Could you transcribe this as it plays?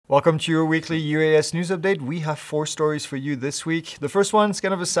Welcome to your weekly UAS news update. We have 4 stories for you this week. The first one's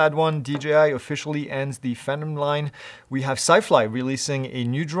kind of a sad one. DJI officially ends the Phantom line. We have SiFly releasing a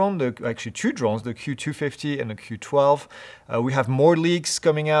new drone, actually 2 drones, the Q250 and the Q12. We have more leaks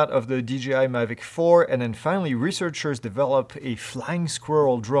coming out of the DJI Mavic 4. And then finally, researchers develop a flying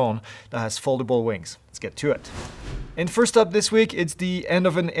squirrel drone that has foldable wings. Let's get to it. And first up this week, it's the end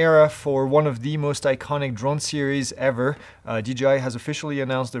of an era for one of the most iconic drone series ever. DJI has officially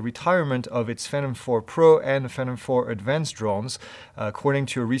announced the retirement of its Phantom 4 Pro and Phantom 4 Advanced drones. According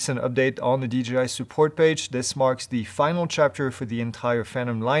to a recent update on the DJI support page, this marks the final chapter for the entire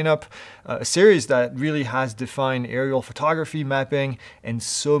Phantom lineup, a series that really has defined aerial photography, mapping, and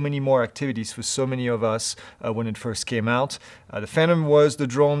so many more activities for so many of us when it first came out. The Phantom was the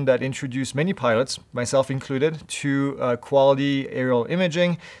drone that introduced many pilots, myself included, to quality aerial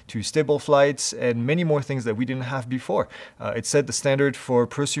imaging, to stable flights, and many more things that we didn't have before. It set the standard for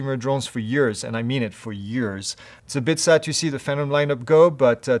prosumer drones for years, and I mean it, for years. It's a bit sad to see the Phantom lineup go,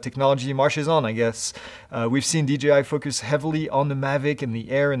 but technology marches on, I guess. We've seen DJI focus heavily on the Mavic and the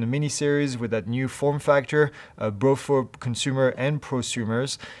Air and the Mini series with that new form factor, both for consumer and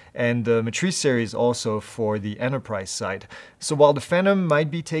prosumers, and the Matrice series also for the enterprise side. So while the Phantom might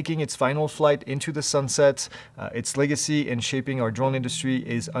be taking its final flight into the sunset, its legacy in shaping our drone industry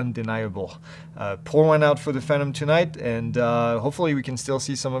is undeniable. Pour one out for the Phantom tonight, and hopefully we can still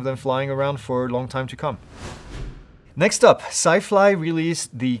see some of them flying around for a long time to come. Next up, SiFly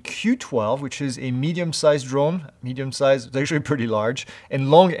released the Q12, which is a medium-sized drone. Medium-sized, it's actually pretty large,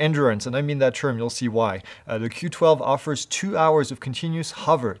 and long endurance, and I mean that term, you'll see why. The Q12 offers 2 hours of continuous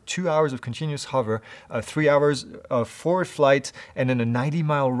hover, 3 hours of forward flight, and then a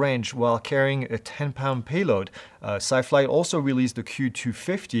 90-mile range while carrying a 10-pound payload. SiFly also released the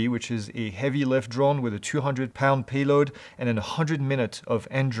Q250, which is a heavy lift drone with a 200-pound payload and then 100 minutes of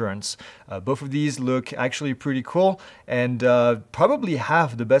endurance. Both of these look actually pretty cool and probably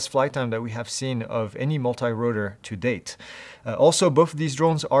have the best flight time that we have seen of any multi-rotor to date. Also, both of these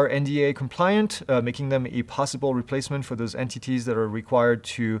drones are NDAA compliant, making them a possible replacement for those entities that are required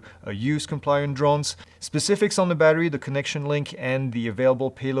to use compliant drones. Specifics on the battery, the connection link, and the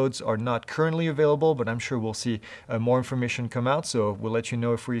available payloads are not currently available, but I'm sure we'll see more information come out, so we'll let you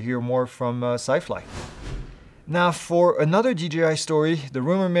know if we hear more from SiFly. Now for another DJI story, the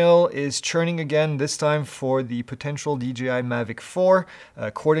rumor mill is churning again, this time for the potential DJI Mavic 4.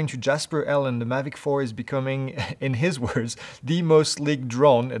 According to Jasper Ellen, the Mavic 4 is becoming, in his words, the most leaked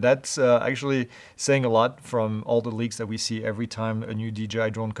drone. That's actually saying a lot from all the leaks that we see every time a new DJI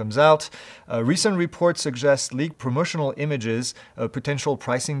drone comes out. Recent reports suggest leaked promotional images, potential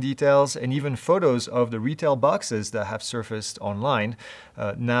pricing details, and even photos of the retail boxes that have surfaced online.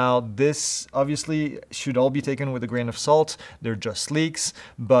 Now this obviously should all be taken with a grain of salt. They're just leaks,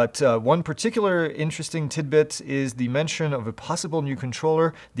 but one particular interesting tidbit is the mention of a possible new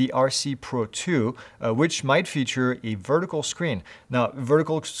controller, the RC Pro 2, which might feature a vertical screen. Now,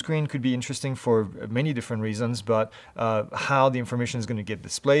 vertical screen could be interesting for many different reasons, but how the information is going to get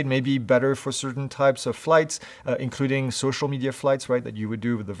displayed may be better for certain types of flights, including social media flights, right, that you would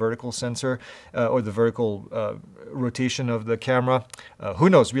do with the vertical sensor or the vertical rotation of the camera. Who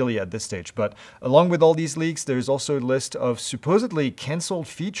knows really at this stage, but along with all these leaks, there's also a list of supposedly canceled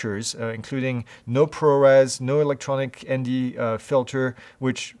features, including no ProRes, no electronic ND filter,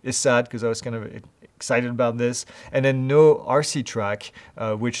 which is sad because I was kind of excited about this, and then no RC track,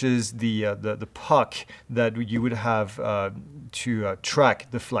 which is the puck that you would have to track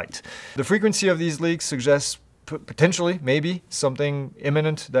the flight. The frequency of these leaks suggests potentially, maybe, something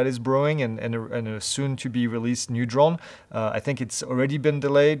imminent that is brewing and a soon-to-be-released new drone. I think it's already been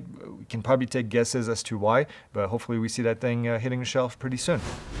delayed. We can probably take guesses as to why, but hopefully we see that thing hitting the shelf pretty soon.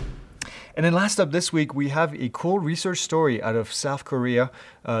 And then last up this week, we have a cool research story out of South Korea.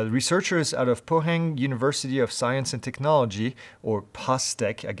 Researchers out of Pohang University of Science and Technology, or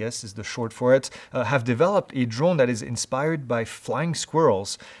POSTECH, I guess is the short for it, have developed a drone that is inspired by flying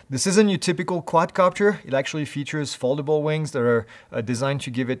squirrels. This isn't your typical quadcopter. It actually features foldable wings that are designed to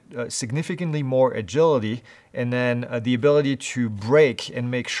give it significantly more agility, and then the ability to brake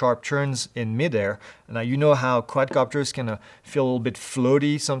and make sharp turns in midair. Now, you know how quadcopters can feel a little bit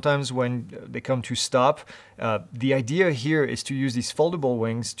floaty sometimes when they come to stop. The idea here is to use these foldable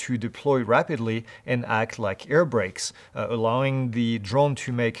wings to deploy rapidly and act like air brakes, allowing the drone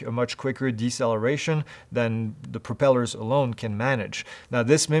to make a much quicker deceleration than the propellers alone can manage. Now,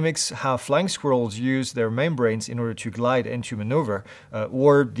 this mimics how flying squirrels use their membranes in order to glide and to maneuver,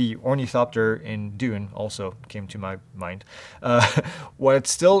 or the ornithopter in Dune also came to my mind. While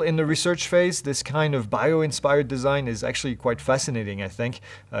it's still in the research phase, this kind of bio-inspired design is actually quite fascinating, I think.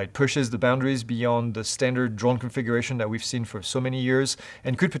 It pushes the boundaries beyond the standard drone configuration that we've seen for so many years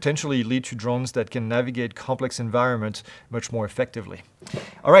and could potentially lead to drones that can navigate complex environments much more effectively.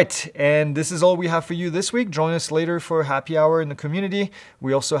 All right, and this is all we have for you this week. Join us later for happy hour in the community.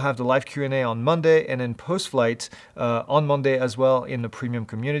 We also have the live Q&A on Monday and then post-flight on Monday as well in the premium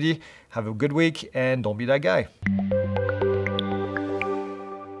community. Have a good week and don't be that guy.